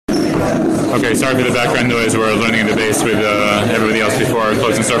Okay, sorry for the background noise. We're learning in the base with everybody else before our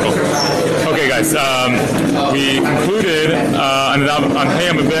closing circle. Okay, guys, we concluded on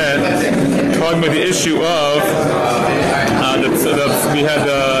Hayam a bit, talking about the issue of we had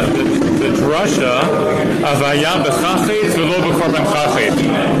the drasha of Hayam b'chachet v'lo b'korban chachet,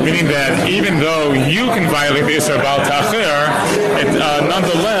 meaning that even though you can violate the Isser Baal Ta'achir,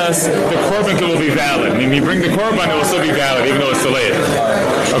 nonetheless the korban will be valid. I mean, you bring the korban, it will still be valid, even though it's delayed.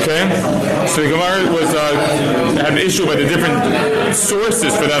 Okay? So the Gemara had an issue by the different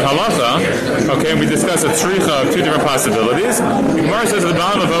sources for that halacha. Okay, and we discussed a tzricha of two different possibilities. The Gemara says at the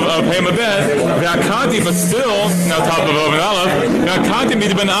bottom of Hayam Abed, Ve'akanti, but still, now top of Oven Aleph, Ve'akanti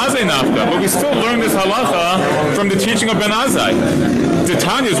midi ben Azai nafka. But we still learn this halacha from the teaching of Ben Azai. The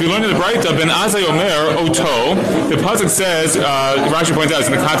Tanyas, we learned in the Braita, Ben Azai Omer, Oto. The pasuk says, Rashi points out, it's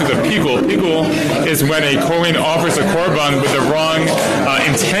in the context of Pigul. Pigul is when a Kohen offers a korban with the wrong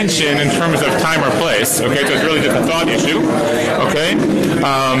intention in terms of time or place. Okay, so it's really just a thought issue. Okay?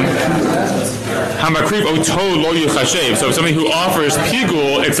 Hamakriv Oto lo yichashev. So if somebody who offers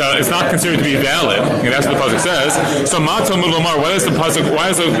Pigul, it's not considered to be valid. Okay, that's what the pasuk says. So Mato Mulomar, why is the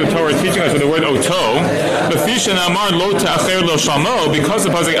Torah teaching us with the word Oto? B'fishan Amar lo ta'acher lo shamo, because the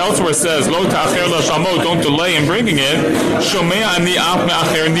pasuk elsewhere says lo ta'acher lo shamo, don't delay in bringing it. Shomea ani af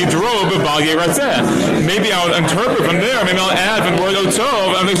me'acher nidro b'bal yeratzeh. Maybe I'll interpret from there. Maybe I'll add from the word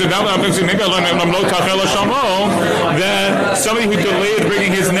Oto. Maybe I'll learn from lo ta'acher lo shamo that somebody who delayed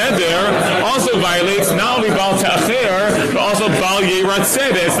bringing his neder also violates not only bal ta'acher but also bal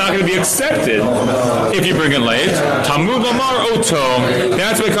yeratzeh. It's not going to be accepted if you bring it late. Talmud Lamar Oto.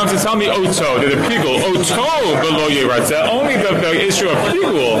 That's what it comes to tell me Oto. That the Pigul Oto below yeratzeh. Only the issue of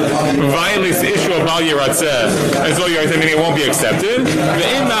Pigul violates the issue of bal yeratzeh. As though yeratzeh, meaning it won't be accepted. The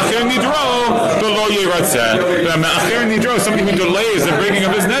in ma'acher nidro below yeratzeh. The ma'acher nidro, somebody who delays the bringing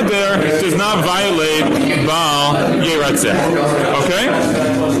of his neder, does not violate bal yeratzeh. Okay.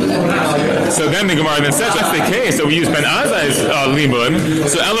 So then the Gemara then says that's the case. So we use Ben Azai's limud.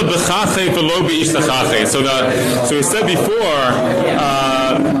 So ela b'chachet v'lo b'ishtachachet. So we said before,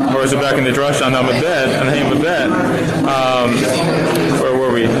 or is it back in the drush on Hayam Abed? Where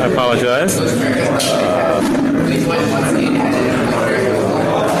were we? I apologize.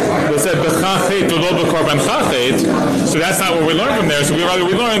 We said b'chachet v'lo b'korban chachet. So that's not what we learned from there. So we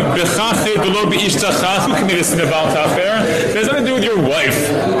learned b'chachet v'lo b'ishtachach. Who committed sin about ta'acher? It has nothing to do with your wife.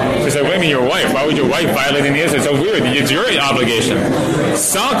 So you say, wait a minute, your wife? Why would your wife violate the Isser? It's so weird. It's your obligation.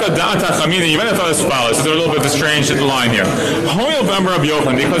 Salka da'ata chamina. You might have thought as follows. This is a little bit of a strange line here. Hoyel v'amar Rabbi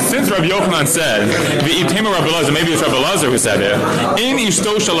Yochanan. Because since Rabbi Yochanan said, v'itema Rabbi Elazar, maybe it's Rabbi Elazar who said it, in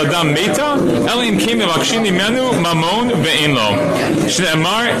ishto shel adam meta, elin kim mevakshin imenu mamon ve'en lo.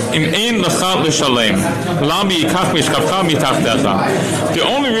 Shne'emar im ein lecha l'shalem. Lam yikach mishkavcha mitachtecha. The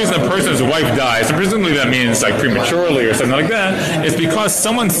only reason a person's wife dies, and presumably that means like prematurely or something like that, is because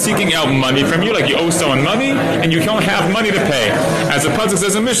someone's seeking out money from you, like you owe someone money, and you don't have money to pay. As the pasuk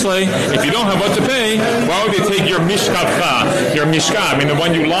says in Mishlei, if you don't have what to pay, why would they take your mishkavcha, your mishkav, I mean the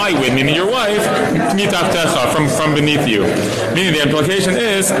one you lie with, meaning your wife, mitachtecha, from beneath you. Meaning the implication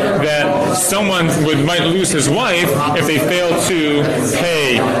is that someone might lose his wife if they fail to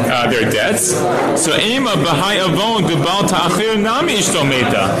pay their debts. So ima b'hai avon debal ta'achir nami ishto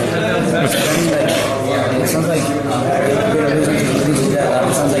meta. It sounds like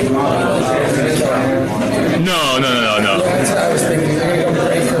No. I was thinking they're going to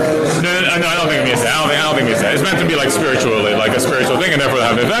break her. No, I don't think it means that. I don't think it means that. It's meant to be like spiritually, like a spiritual thing, and therefore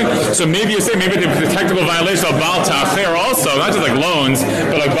have an effect. So maybe you say the technical violation of Baal Ta'acher also, not just like loans,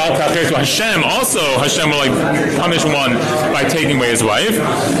 but like Baal Ta'acher to Hashem. Also, Hashem will like punish one by taking away his wife.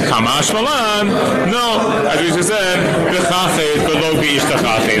 Kamash Malan. No, as we just said, B'chachet below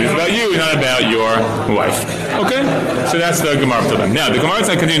b'ishtachachet. It's about you, not about your wife. Okay, so that's the Gemara for them. Now the Gemara is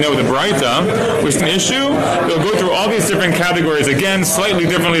going to continue now with the Braita, which is an issue. We'll go through all these different categories again, slightly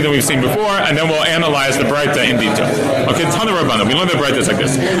differently than we've seen before, and then we'll analyze the Braita in detail. Okay, ton of Rabbanim. We learned the Braita like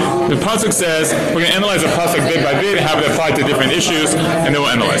this. The pasuk says we're going to analyze the pasuk bit by bit, have it apply to different issues, and then we'll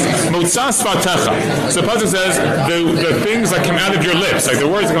analyze it. Motzas Fatecha. So the pasuk says the things that come out of your lips, like the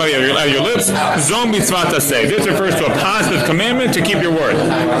words that come out of your lips. Zom mitzvah taseh. This refers to a positive commandment to keep your word.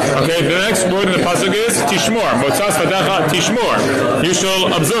 Okay, the next word in the pasuk is Tishmor. Motzas Fatecha Tishmor. You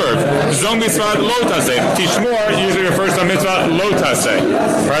shall observe. Zom mitzvah lo taseh. Tishmor usually refers to a mitzvah lo taseh.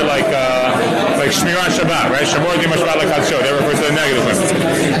 Right, like Shmirat Shabbat, right? Shamor Dima Shabbat L'Kadsho. That refers to the negative ones.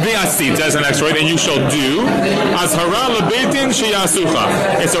 V'asita is the next word, and you shall do. Azhara lebeitin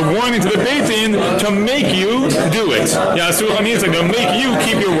sheyasucha. It's a warning to the beitin to make you do it. Yasucha means like they'll make you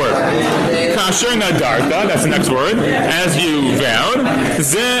keep your word. Kasher nadarta, that's the next word. As you vowed.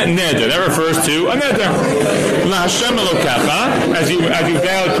 Ze neder, that refers to a neder. La Hashem Elokecha, as you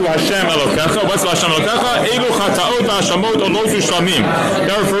vowed to Hashem Elokecha. What's La Hashem Elokecha? Elu chataot ha'ashamot olotu shlamim.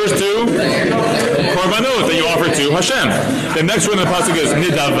 That refers to korbanot that you offer to Hashem. The next word in the pasuk is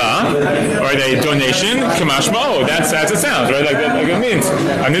nidava, or a donation. Kamashma'o, that's it sounds right, like it means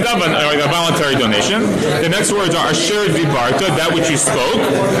a nidava, like a voluntary donation. The next words are asher dibarta, that which you spoke.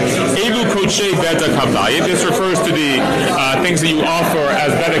 Elu kodshe beta kabayit. This refers to the things that you offer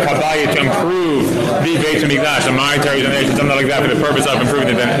as beta kabayit to improve the Beit HaMikdash, a monetary donation, something like that, for the purpose of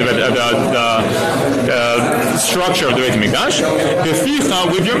improving the structure of the Beit HaMikdash. Beficha,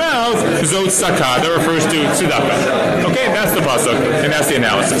 with your mouth, zot sakah, that refers to tzedakah. Okay, that's the pasuk, and that's the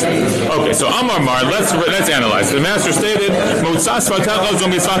analysis. Okay, so Amar Mar, let's analyze. The master stated, Motzas v'techa zo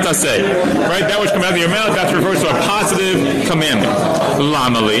mitzvah taseh. Right, that which comes out of your mouth, that refers to a positive commandment.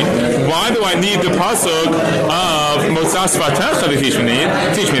 Lamali, why do I need the pasuk of Motzas v'techa to teach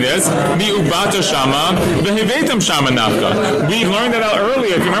me this? Mi ubata shama v'hevetam shama nafka. We learned that out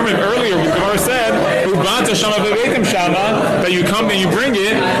earlier. If you remember earlier, the Gemara said, ubata shama v'hevetam shama, that you come and you bring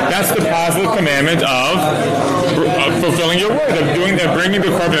it. That's the positive commandment of fulfilling your word, of doing that, bringing the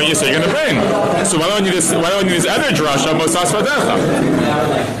korban that you say you're going to bring. So why do I need this other drasha, Motzas v'techa?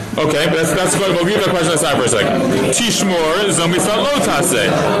 Okay, that's good. We'll leave that question aside for a second. Tishmor zomitzvah lo taseh.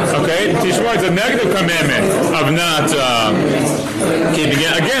 Okay, Tishmor is a negative commandment of not keeping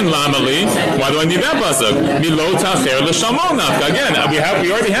it. Again, lamali. Why do I need that pasuk? Milo tacher l'shamo nafka. Again, we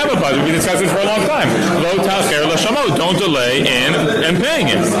already have a pasuk. We discussed this for a long time. Lo tacher l'shamo. Don't delay in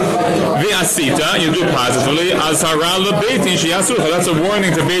paying it. V'asita, you do positively. Azhara lebeitin sheyasucha. That's a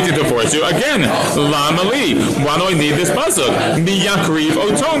warning to beitin to force you. Again, lamali. Why do I need this pasuk? Miyakriv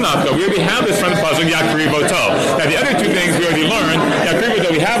oton. We already have this from the pasuk Yakriv Oto. Now the other two things we already learned, Yakriv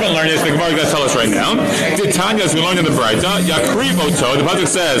Oto we haven't learned, is the Gemara is going to tell us right now. Titanya, as we learned in the Braita, Yakriv Oto, the pasuk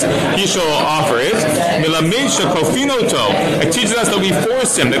says he shall offer it. Milamed Shekofin Oto. It teaches us that we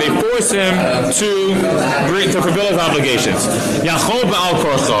force him, that they force him to fulfill his obligations. Yachol Ba'al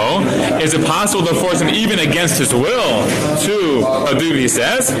Korcho, is it possible to force him even against his will to do what he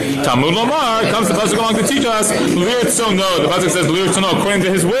says? Talmud Lomar comes the pasuk along to teach us Lir Tzono. The pasuk says Lir Tzono according to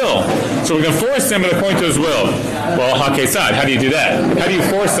his will. So we can force him according to his will. Well, hakesad, how do you do that? How do you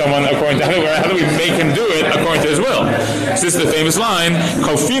force someone according to, how do we make him do it according to his will? So this is the famous line,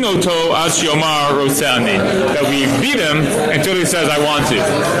 Kofino to as yomar rosani, that we beat him until he says, I want to.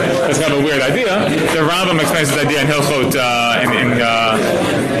 That's kind of a weird idea. The Rambam explains this idea in Hilchot,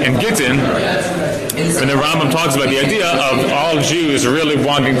 in Gittin, when the Rambam talks about the idea of all Jews really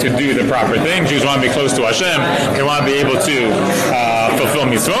wanting to do the proper thing. Jews want to be close to Hashem. They want to be able to fulfill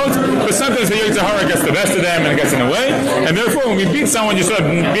mitzvot. But sometimes the Yetzer Hara gets the best of them and gets in the way. And therefore, when we beat someone, you sort of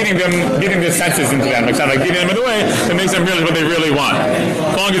beating their senses into them. It's kind of like beating them in the way that makes them realize what they really want.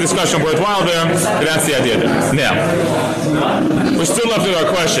 Calling the discussion worthwhile there, but that's the idea there. Now, we're still left with our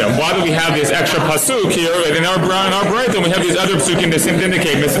question. Why do we have this extra pasuk here in our Braita, and we have these other pasukim that seem to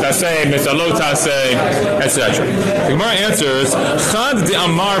indicate mitzvah taseh, mitzvah lo taseh, etc. The Gemara answers, Chad de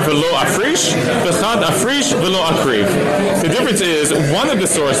amar velo afrish, v'chad afrish velo akriv. The difference is, one of the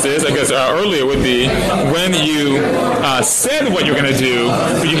sources, I guess earlier would be, when you said what you're going to do,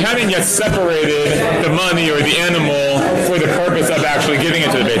 but you hadn't yet separated the money or the animal for the purpose of actually giving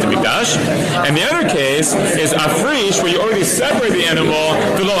it to the Beit HaMikdash. And the other case is afrish, where you already separate the animal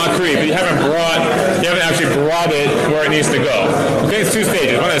velo akriv, but you haven't actually brought it where it needs to go. Okay, it's two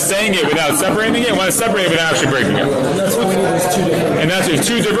stages. One is saying it without separating it, one is separating it without actually breaking it. And that's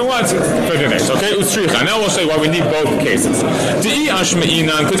two different ones. Okay, utzricha. Now we'll say why we need both cases.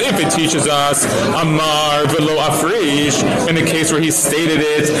 Because if it teaches us amar velo afrish, in the case where he stated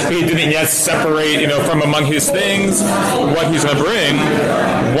it, but he didn't yet separate, from among his things what he's going to bring.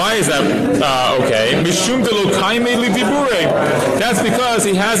 Why is that okay? Mishum delo kaime lidibure. That's because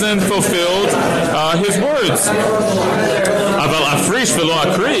he hasn't fulfilled his words. Aval afrish velo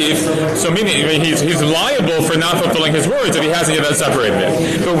akriv. So meaning he's liable for not fulfilling his words if he hasn't yet separated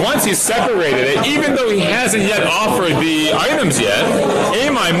it. But once he's separated it, even though he hasn't yet offered the items yet,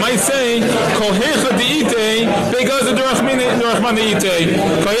 Amai might say, Kohecha diite, Begaza durachman diite.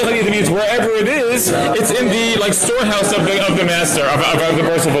 Kohecha diite means wherever it is, it's in the storehouse of the master, of the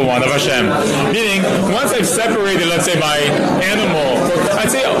merciful one, of Hashem. Meaning, once I've separated, let's say, my animal, I'd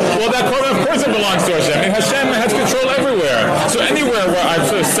say, well, that korban, of course, it belongs to Hashem. And Hashem has control everywhere. So anywhere where I've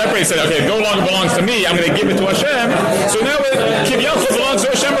sort of separated, said, okay, it no longer belongs to me, I'm going to give it to Hashem. So now it Kivyachol belongs to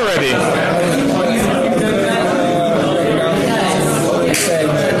Hashem already.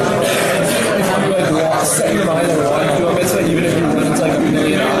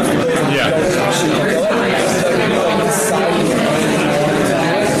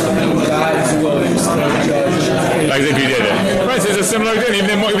 Like if you did it. Right, so it's a similar thing, even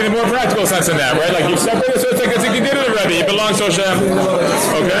in more practical sense than that, right? Like you've separated, so it's like as if you did it already. It belongs to Hashem.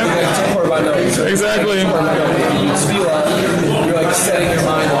 Okay? Exactly. You're like setting your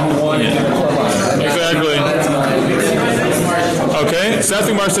mind on one. Exactly. Okay, so that's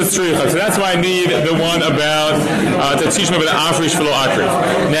the Gemara says tzricha. So that's why I need the one about to teach me about afrish v'lo akriv.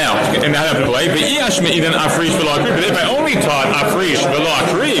 Now, and that happened away. But if I only taught afrish v'lo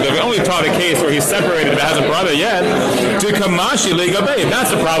akriv, if I only taught a case where he's separated but hasn't brought it yet, kamashi legabei. That's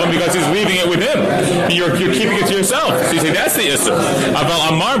the problem because he's leaving it with him. You're keeping it to yourself. So you say that's the issue.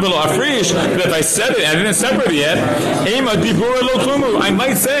 Aval amar v'lo afrish. But if I said it and I didn't separate it yet, ema dibur lo klumu. I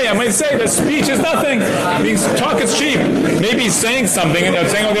might say that speech is nothing. Means talk is cheap. Maybe he's saying something and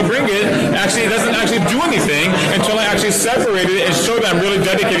saying I'm going to bring it. Actually, it doesn't actually do anything until I actually separated it and show that I'm really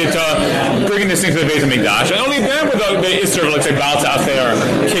dedicated to bringing this thing to the Beis HaMikdash. And only then would the Isser of, let's say, Baal Ta'acher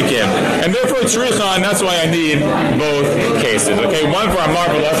kick in. And therefore, it's Tzricha, and that's why I need both cases. Okay, one for Amar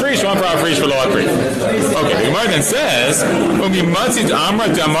v'lo Afrish, one for Afrish v'lo Akriv. Okay, the Gemara then says, Amar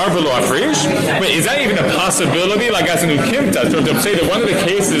v'lo Afrish. Wait, is that even a possibility? Like as in Ukimta, so to say that one of the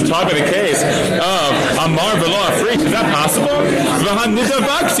cases is talking about a case of Amar v'lo Afrish, is that possible?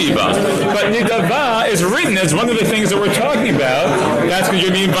 But nidava is written as one of the things that we're talking about. That's going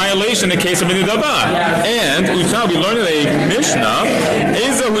to be in violation in the case of a nidava. And we learned in a Mishnah,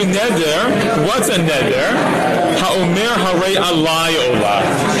 Ezahu neder. What's a neder? Ha'omer harei alai olah.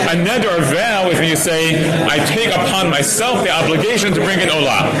 A neder vow is when you say, I take upon myself the obligation to bring an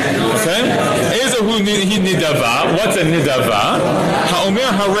olah. Okay? Ezahu nidava. What's a nidava?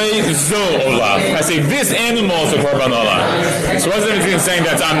 Ha'omer harei zo olah. I say, this animal is the korban olah. So what's the difference between saying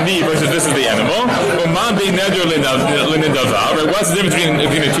that's on me versus this is the animal? Right? What's the difference between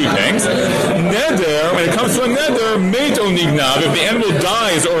the two things? Neder, when it comes to a neder, meit o nignav, if the animal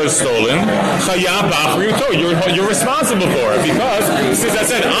dies or is stolen, you're responsible for it because, since I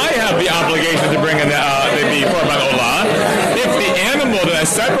said I have the obligation to bring in the korban olah, if the animal that I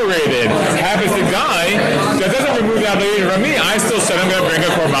separated happens to die, that doesn't remove the obligation from me. I still said I'm going to bring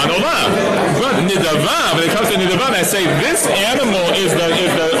a korban olah. But nidava, when it comes to nidava, I say this animal is the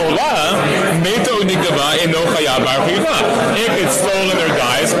olah, meito nidava eno chayav bar chiyuva. If it's stolen or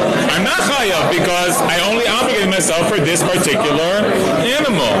dies, I'm not chayav because I only obligated myself for this particular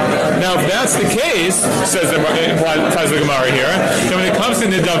animal. Now, if that's the case, says the Gemara here, then when it comes to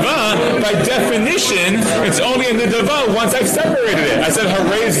nidava, by definition, it's only a nidava once I've separated it. I said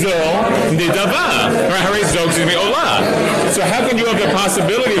harei zo nidava, or harei zo, olah. So how can you have the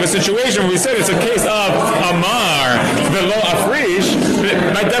possibility of a situation where we said it's a case of amar v'lo afrish?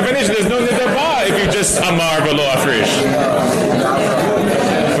 By definition, there's no nidava if you just amar v'lo afrish.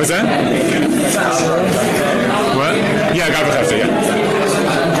 What's that? What? Yeah, God bless you. Yeah.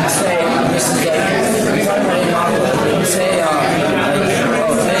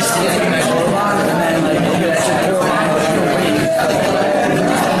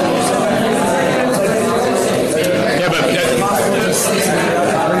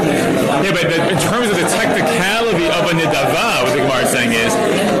 Yeah, but in terms of the technicality of a nidava, what the Gemara is saying is,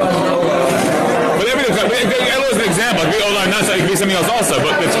 as an example, it could be something else also,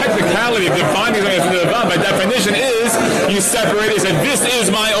 but the technicality of defining something as a nidava, by definition, is you separate it and say, this is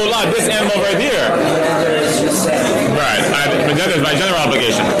my olah, this animal right here. Right, that is my general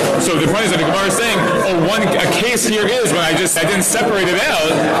obligation. So the point is that the Gemara is saying, a case here is when I didn't separate it out,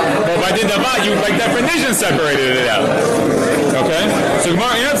 but by nidava, you by definition separated it out. Okay? So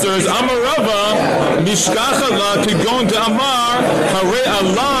Gemara answers, Amarava, Mishkacha la kigon de Amar, Hare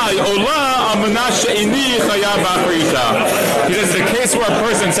alai olah amana she'ini chayav b'achrita. He says the case where a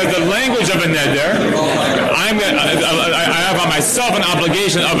person says the language of a neder, I have on myself an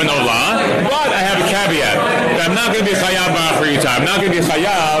obligation of an olah, but I have a caveat that I'm not going to be chayav b'achrita. I'm not going to be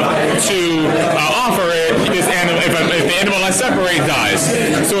chayav to offer it this animal if the animal I separate dies.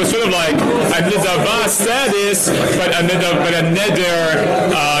 So it's sort of like a nidava status, but a neder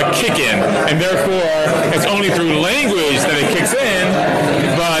kick in, and therefore it's only through language that it kicks in,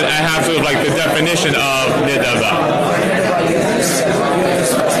 but I have sort of like the definition of nidava.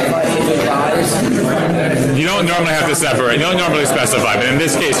 You don't normally have to separate. You don't normally specify, but in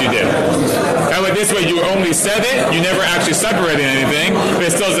this case you did. That way, this way you only said it, you never actually separated anything, but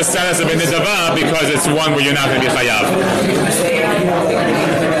it still has the status of a nidava because it's one where you're not going to be chayav.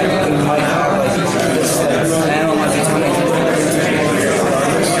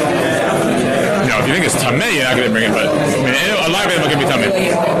 tamei, you're not going to bring it. But I mean, a live animal can be tamei.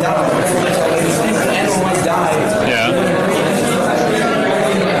 Yeah.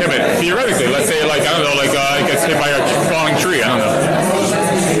 Yeah, but theoretically, let's say like I don't know, like it gets hit by a falling tree. I don't know.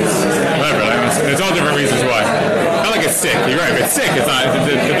 Whatever. There's all different reasons why. Not like it's sick. You're right. If it's sick, it's not. It's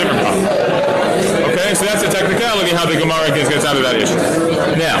a different problem. Okay, so that's the technicality how the Gemara gets out of that issue.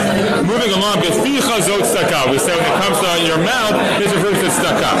 Now, moving along, we said when it comes to your mouth, this refers to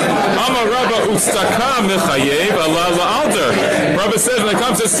tzedakah. Amar Rabba u'tzedakah mechayev Allah la'alter. Rabba says when it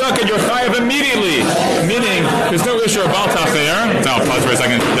comes to tzedakah, you're chayev immediately, meaning there's no issue about tacher. Now, pause for a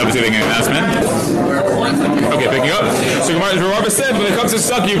second. That was an announcement. Okay, picking up. So Rabba said when it comes to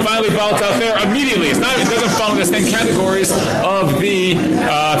tzedakah, you finally bal tacher immediately. It doesn't fall in the same categories of the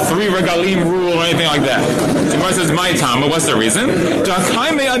 3 regalim rule or anything like that. So Gemara says, "My Tama, what's the reason?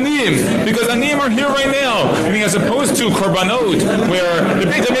 Because anim are here right now. I mean, as opposed to korbanot, where the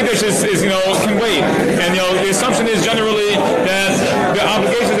Beit Hamikdash is can wait, and the assumption is generally that the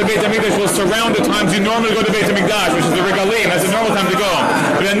obligations of the Beit Hamikdash will surround the times you normally go to Beit Hamikdash, which is the regalim. That's the normal time to go.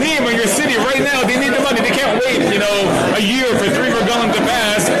 But anim in your city right now, they need the money. They can't wait, a year for 3 regalim to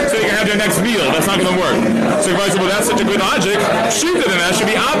pass so they can have their next meal. That's not going to work. So Gemara says, well, that's such a good logic. Shooter, then that should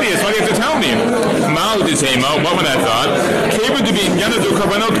be obvious. Why do you have to tell me? What would I thought?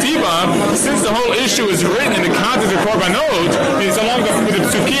 Since the whole issue is written in the context of korbanot, it's along with the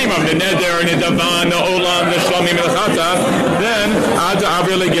psukim of the neder and the davan, the olam, the shlamim, and the chata, then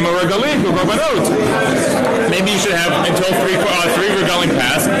maybe you should have until 3 regalim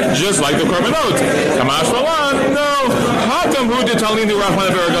pass, just like the korbanot. Kamash Malan, no. That's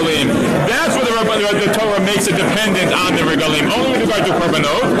what the Torah makes it dependent on the regalim, only with regard to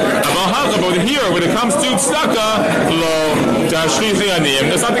korbanot. But here, when it comes to tzedakah, lo tashlichi anim.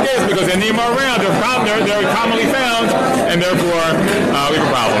 That's not the case because the anim are around. They're commonly found, and therefore we have a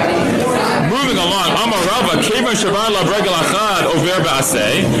problem. Moving along, Amar Rava, Keva Shavar La Regel Achad Over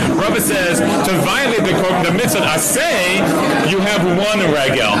Ba'aseh. Rava says to violate the mitzvah aseh, you have 1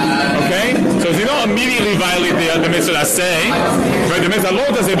 regel. Okay, so if you don't immediately violate the mitzvah aseh, right? The mitzvah lo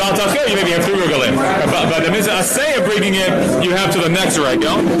does about tacher, you maybe have 3 regelim. But the mitzvah aseh of breaking it, you have to the next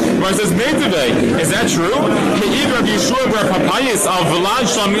regel. Rava says, is that true? Rabbi Yeshua Bar Papayis al Vlad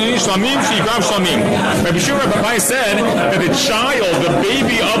Shlamim Shigrav Shlamim. Rabbi Yeshua Bar Papayis said that the child, the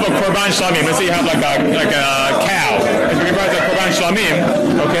baby of a korban shlamim. Let's say you have like a cow. If you provide a korban shlamim,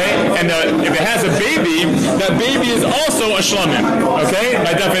 okay, and if it has a baby, that baby is also a shlamim. Okay,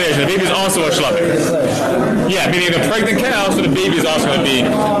 by definition, the baby is also a shlamim. Yeah, meaning the pregnant cow, so the baby is also going to be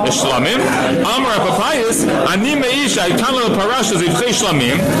a shlamim. Amar Papayis, Ani Meisha Itana Parasha Zivchei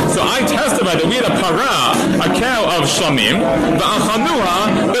Shlamim. So I testified that we had a para, a cow of shlamim,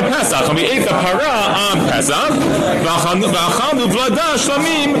 va'achanuha bePesach, and we ate the para on Pesach, va'achanu vlada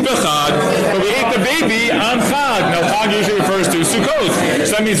shlamim bechad, but we ate the baby on Chag. Now Chag usually refers to Sukkot,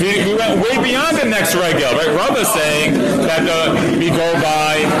 so that means we went way beyond the next regel, right? Rava is saying that we go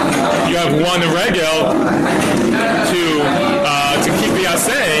by, you have 1 regel to keep the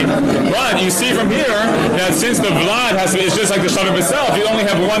aseh, but you see from here that since the vlad is just like the shlamim itself, you only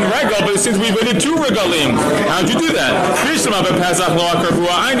have 1 regel, but since we waited 2 regalim, how'd you do that? I understand that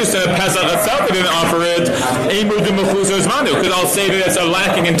Pesach itself they didn't offer it, because I'll say that it's a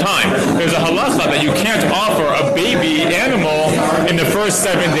lacking in time. There's a halacha that you can't offer a baby animal in the first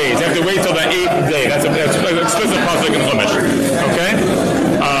 7 days. You have to wait till the 8th day. That's an explicit pasuk in Chumash. Okay?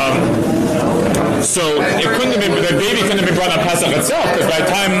 So it couldn't have been, the baby couldn't have been brought on Pesach itself, because by the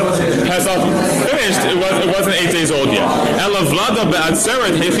time Pesach finished, it wasn't 8 days old yet.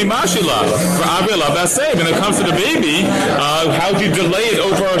 When it comes to the baby, how do you delay it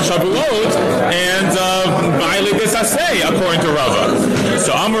over Shavuot and violate this aseh, according to Rava?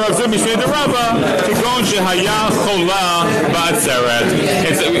 So Amar Rav Zim Mishmei de Rava, Tigon Shehaya Chola Ba'atzeret.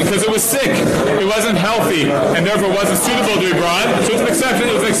 Because it was sick, it wasn't healthy, and therefore wasn't suitable to be brought. So it's an exception.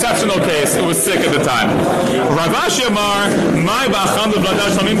 It was an exceptional case. It was sick at the time. Rav Ashi Amar, my Ba'acham Vlada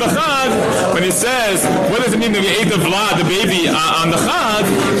Shlamim B'chad. When he says, what does it mean that we ate the vlad, the baby, on the Chag?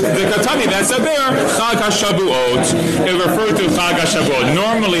 The Katani that said there, Chag HaShavuot. It refers to Chag HaShavuot.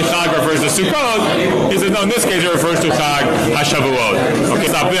 Normally Chag refers to Sukkot. He says no. In this case, it refers to Chag HaShavuot. Okay,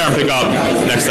 stop there and pick up next time.